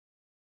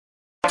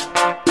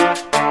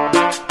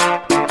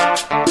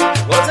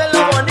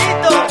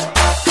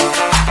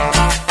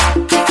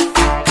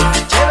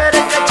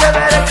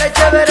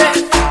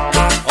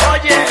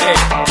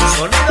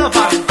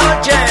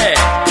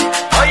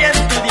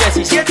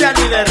17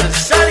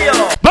 aniversario.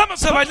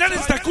 Vamos a bailar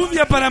esta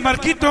cumbia para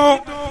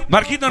Marquito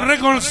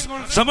Records,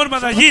 Sabor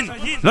Medellín,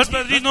 los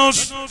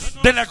padrinos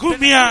de la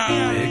cumbia.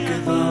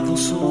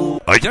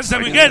 Allá está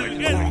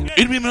Miguel,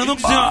 Irving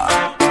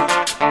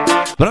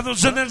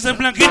Producción del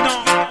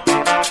Blanquito.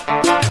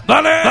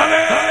 Dale, dale.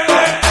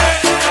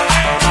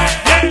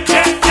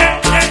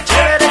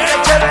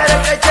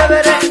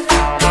 Chévere.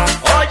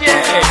 Oye,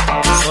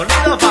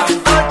 Sonido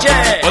Fantoche.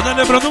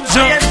 Póngale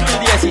producción. Y en tu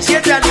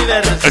 17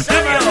 aniversario. El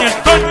tema del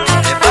Toño.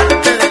 De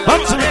parte de la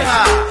Vamos a ver.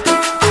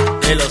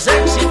 de los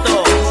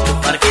éxitos,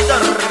 Marquito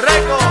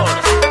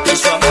Records y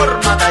su amor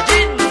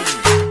Medellín.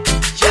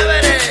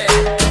 Chévere.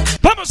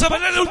 Vamos a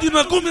bailar la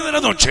última cumbia de la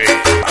noche.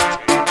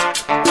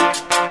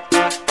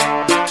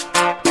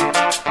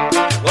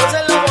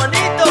 Gócenlo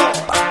bonito.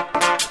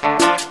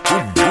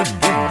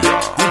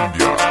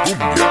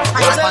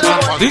 Gócenlo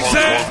bonito.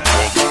 Dice.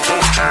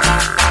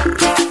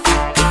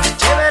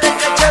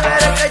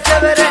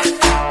 Chévere.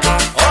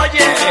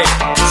 Oye,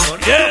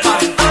 Sonido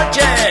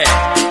Fantoche.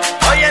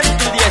 Hoy en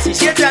tu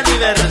 17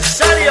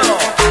 aniversario.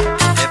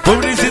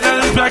 Publicidad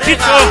del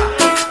Flaquito,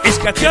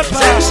 Izcatiapa,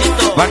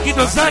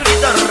 Marquito Sar,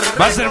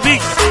 Baser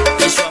Mix,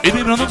 y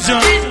mi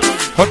producción,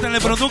 Hotel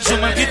Producción,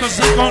 Marquito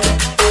Sar,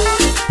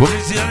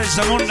 publicidad del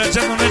Sabor,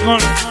 Nachando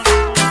Record,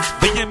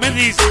 Villa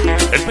Melis,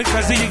 el Pez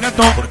Castillo y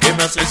Gato,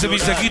 ese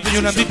Visaquito y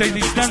Yolandita y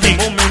Distani.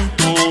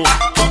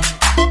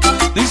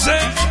 Dice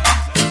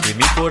que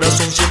mi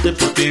corazón siente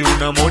por ti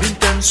un amor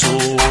intenso.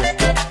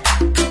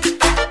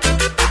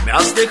 Me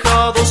has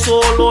dejado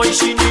solo y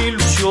sin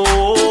ilusión.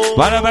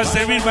 para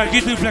servir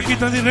Marquito y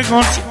Flaquito de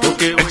Record,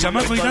 el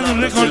chamaco y Dando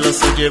Record, se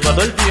las ha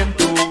llevado el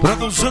viento.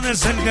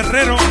 Producciones El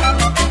Guerrero,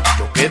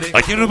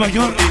 aquí en Nueva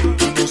York.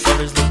 Tú no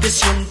sabes lo que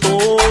siento.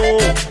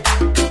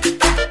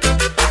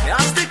 Me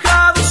has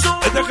dejado solo.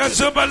 Esta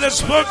canción para el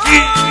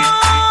Smokey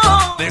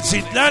de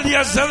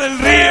Citlalia Sa del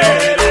Río.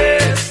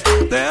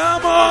 Te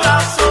amo.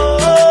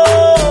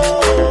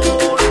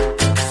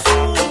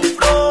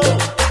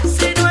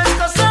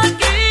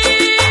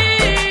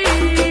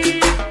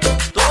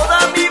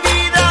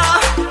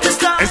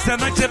 Esta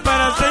noche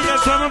para ella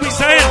su amo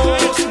Misael,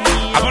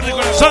 amor de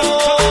corazón.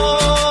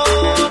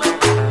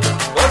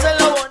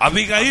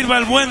 Abigail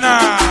Balbuena,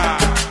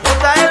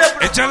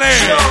 échale,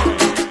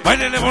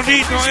 bailele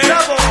bonito,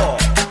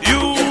 Y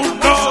un,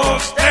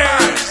 dos,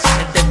 tres.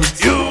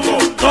 Y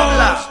un,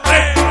 dos,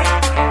 tres.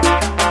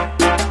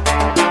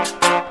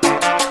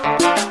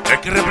 El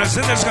que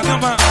representa el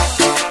Canoma,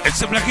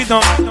 ese Blanquito.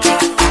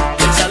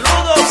 El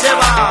saludo se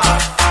va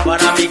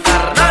para mi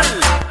carnal,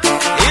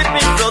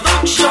 Irving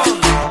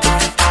Production.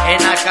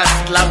 En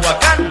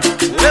Acatlahuacán,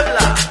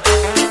 Puebla.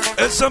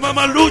 Esa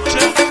mamalucha.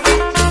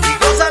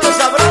 Y gózalo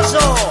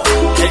sabroso.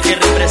 El que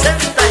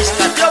representa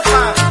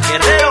Izcatiopa,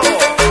 Guerrero.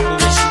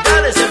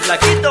 Publicidades El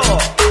Flaquito.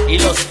 Y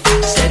los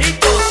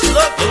Ceritos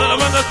Locos. Toda la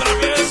banda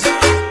atraviesa.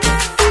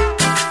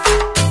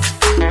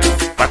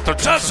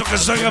 Patochazo que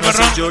soy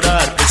amarrón.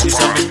 Llorar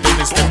precisamente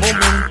en este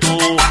momento.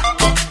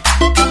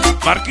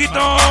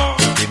 Marquito.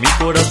 De mi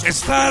corazón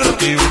estar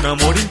de un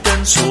amor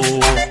intenso.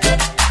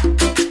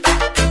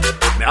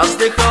 Me has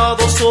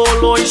dejado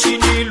solo y sin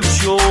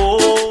ilusión.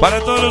 Para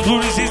todos los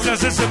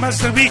publicistas, ese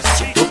Master Mix,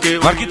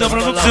 Marquito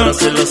Producción,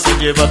 se las he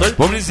llevado el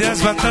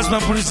publicidades Fantasma,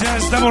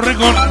 publicidades Estamos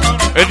Record,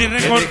 Eddie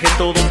Record, dejé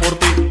todo por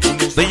ti.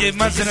 DJ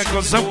Master en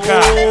Acosauca,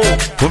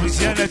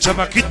 publicidad de la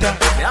Chamaquita.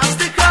 Me has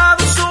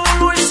dejado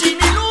solo y sin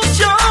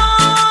ilusión.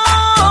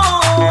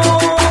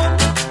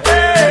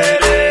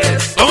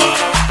 Eres.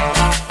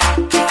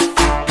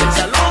 El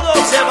saludo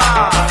se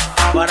va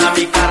para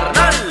mi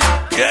carnal,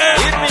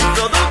 Irving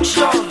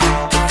Production.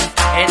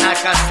 En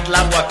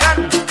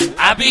Acatlahuacán,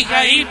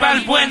 Abigail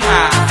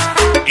Balbuena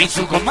y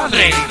su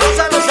comadre.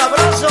 gózalo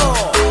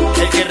sabroso.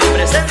 El que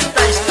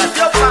representa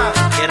Izcatiopa,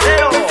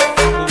 Guerrero.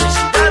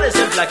 Publicidades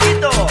El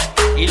Flaquito.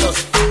 Y los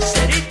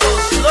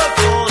Ceritos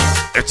Locos.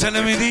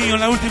 Échale mi niño,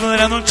 la última de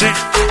la noche.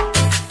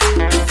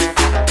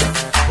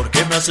 ¿Por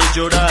qué me haces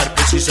llorar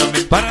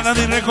precisamente Para la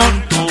de Record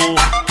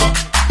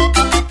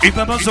y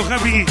famoso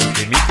Javi,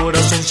 que mi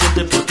corazón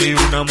siente por ti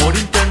un amor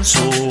intenso?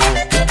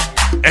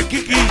 el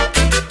Kiki.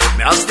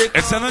 Me has dejado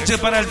Esta noche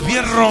para el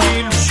Fierro,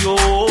 ilusión.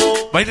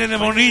 báilele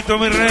bonito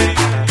mi rey.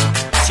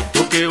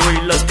 Siento que hoy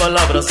las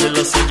palabras se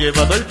las he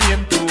llevado el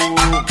viento.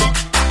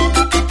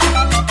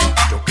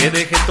 Yo que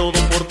dejé todo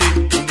por ti,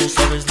 tú no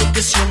sabes lo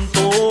que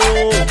siento.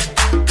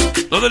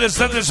 Todo el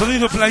stand de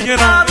Sonido Playero,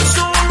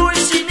 Solo y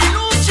sin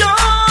ilusión.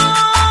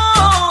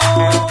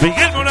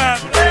 Miguel Morán.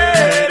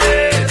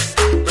 Eres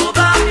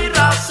toda mi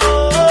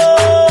razón.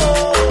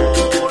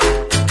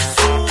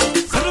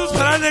 Saludos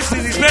para Alex y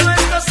No Lisbeth.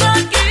 estás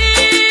aquí.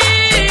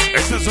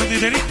 Esta es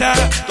Soniderita,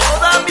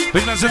 Toda mi vida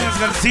Vendaciones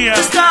García.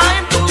 está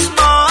en tus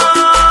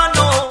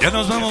manos. Ya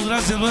nos vamos,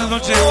 gracias, buenas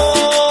noches.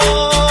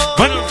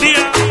 Buenos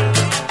días.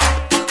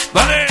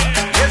 Vale.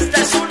 Y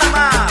esta es una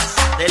más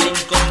del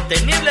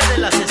incontenible de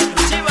las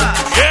exclusivas.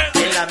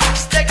 Bien. En la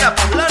Mixteca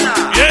poblana.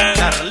 Bien.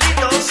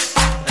 Carlitos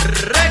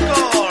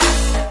Records.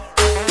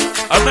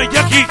 Anda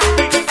Jackie.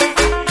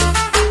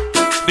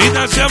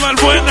 Dina se llama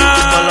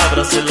Balbuena.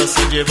 Palabras se las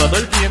he llevado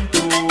el viento.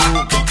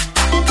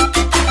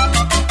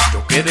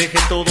 Yo que dejé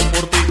todo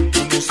por ti, tú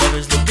no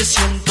sabes lo que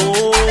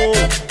siento.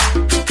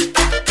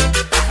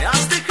 Me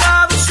has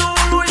dejado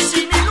solo y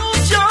sin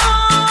ilusión.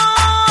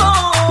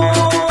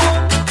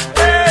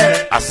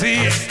 Así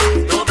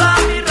Toda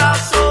mi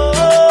razón.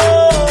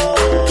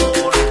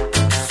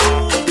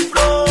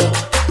 Sufro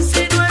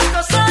si no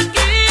estás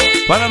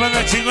aquí. para la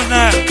banda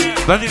chingona,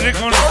 Dani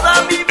Record,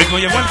 en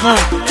Coyahualco,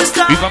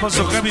 y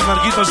famoso Javi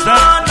Marquito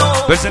está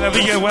desde la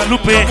Villa de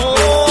Guadalupe,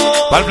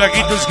 para el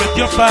Flaquito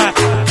Escatiopa,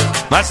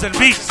 Master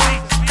Mix,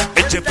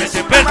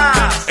 HPCP,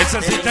 el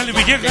Sacital y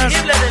Villegas,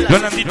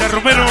 Yolandita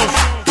Romero,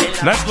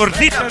 las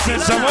gorditas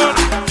del sabor,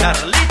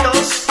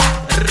 Carlitos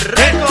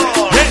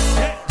Record.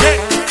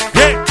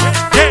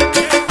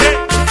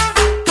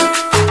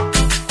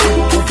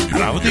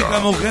 La única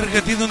mujer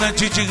que tiene una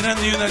chichi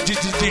grande y una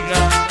chichi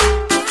chica.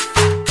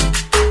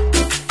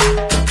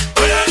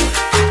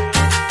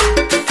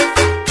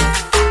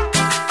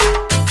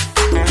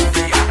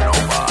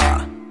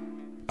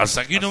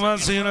 Hasta aquí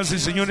nomás, señoras y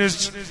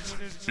señores,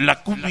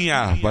 la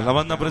cumbia para la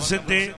banda presente.